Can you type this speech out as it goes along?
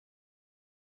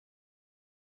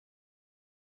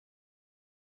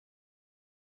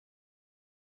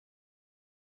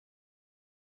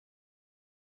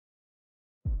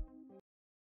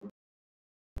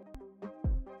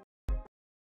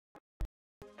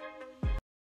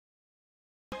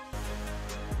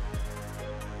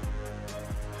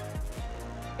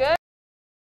Good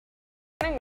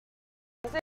morning.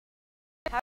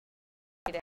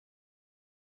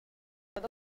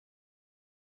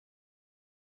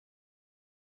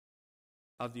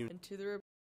 Of the and to the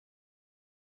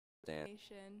stand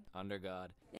nation under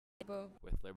God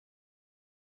with liberty.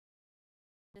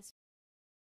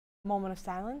 Moment of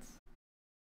silence.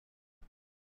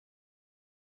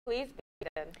 Please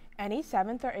begin. Any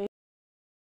 7th or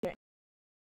 8th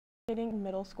in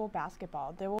middle school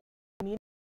basketball, there will be a meeting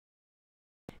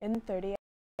in 30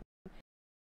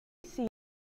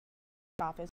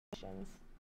 office stations.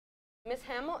 Ms.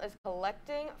 Hamill is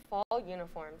collecting fall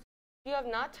uniforms. If you have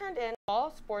not turned in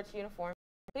all sports uniforms,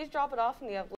 please drop it off in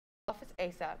the office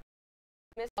ASAP.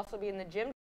 Ms. will also be in the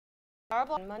gym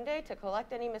on Monday to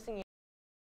collect any missing uniforms.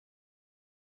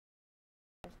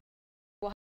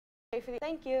 We'll pay for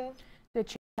thank you. The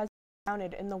cheer has been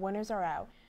counted and the winners are out.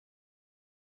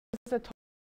 The total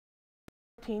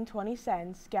of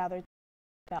 $14.20 gathered.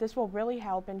 This will really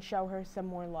help and show her some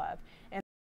more love. And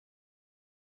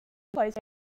place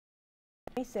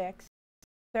 26,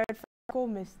 third for school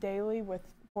Miss Daly with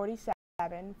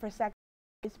 47, for second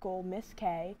school Miss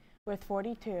K with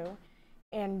 42,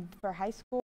 and for high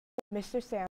school Mr.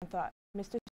 Samantha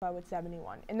with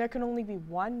 71. And there can only be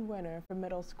one winner for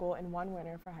middle school and one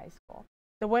winner for high school.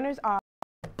 The winners are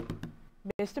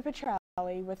Mr.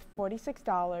 Petrelli with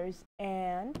 $46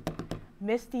 and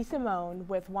Miss DeSimone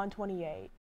with $128.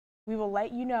 We will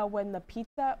let you know when the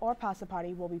pizza or pasta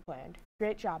party will be planned.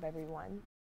 Great job, everyone.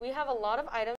 We have a lot of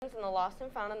items in the lost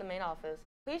and found in the main office.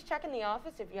 Please check in the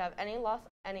office if you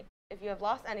have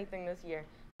lost anything this year.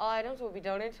 All items will be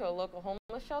donated to a local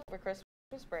homeless shelter for Christmas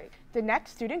break. The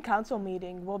next student council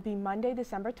meeting will be Monday,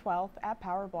 December 12th at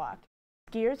Power Block.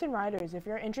 Skiers and riders, if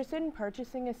you're interested in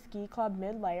purchasing a ski club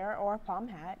mid-layer or a palm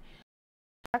hat,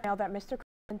 check mail that Mr.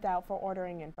 sent out for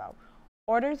ordering info.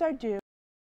 Orders are due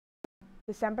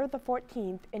December the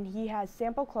 14th, and he has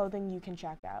sample clothing you can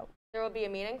check out. There will be a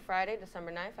meeting Friday,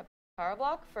 December 9th at Power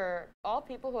Block for all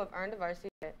people who have earned a varsity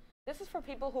ticket. This is for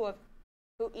people who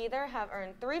either have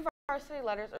earned 3 varsity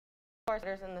letters or 4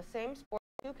 varsity letters in the same sport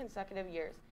 2 consecutive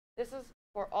years. This is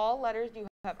for all letters you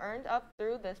have earned up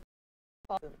through this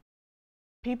fall season.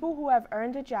 People who have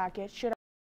earned a jacket should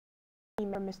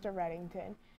email Mr.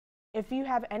 Reddington. If you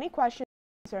have any questions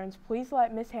or concerns, please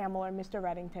let Ms. Hamill or Mr.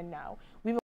 Reddington know.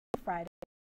 We will see you Friday.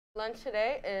 Lunch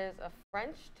today is a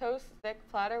French toast stick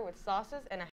platter with sauces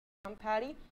and a ham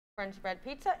patty, French bread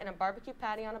pizza, and a barbecue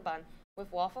patty on a bun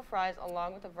with waffle fries,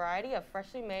 along with a variety of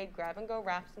freshly made grab-and-go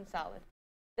wraps and salad.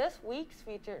 This week's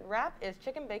featured wrap is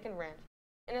chicken bacon ranch.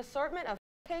 An assortment of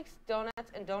cakes,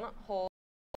 donuts, and donut holes,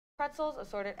 pretzels,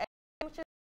 assorted egg sandwiches,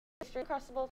 street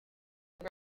crustables,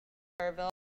 are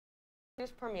available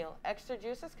juice per meal. Extra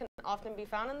juices can often be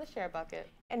found in the share bucket.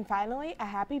 And finally, a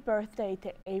happy birthday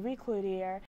to Avery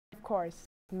Cloutier, of course,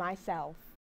 myself.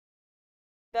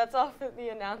 That's all for the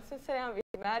announcements today. On behalf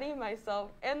of Maddie,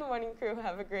 myself, and the morning crew,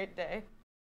 have a great day.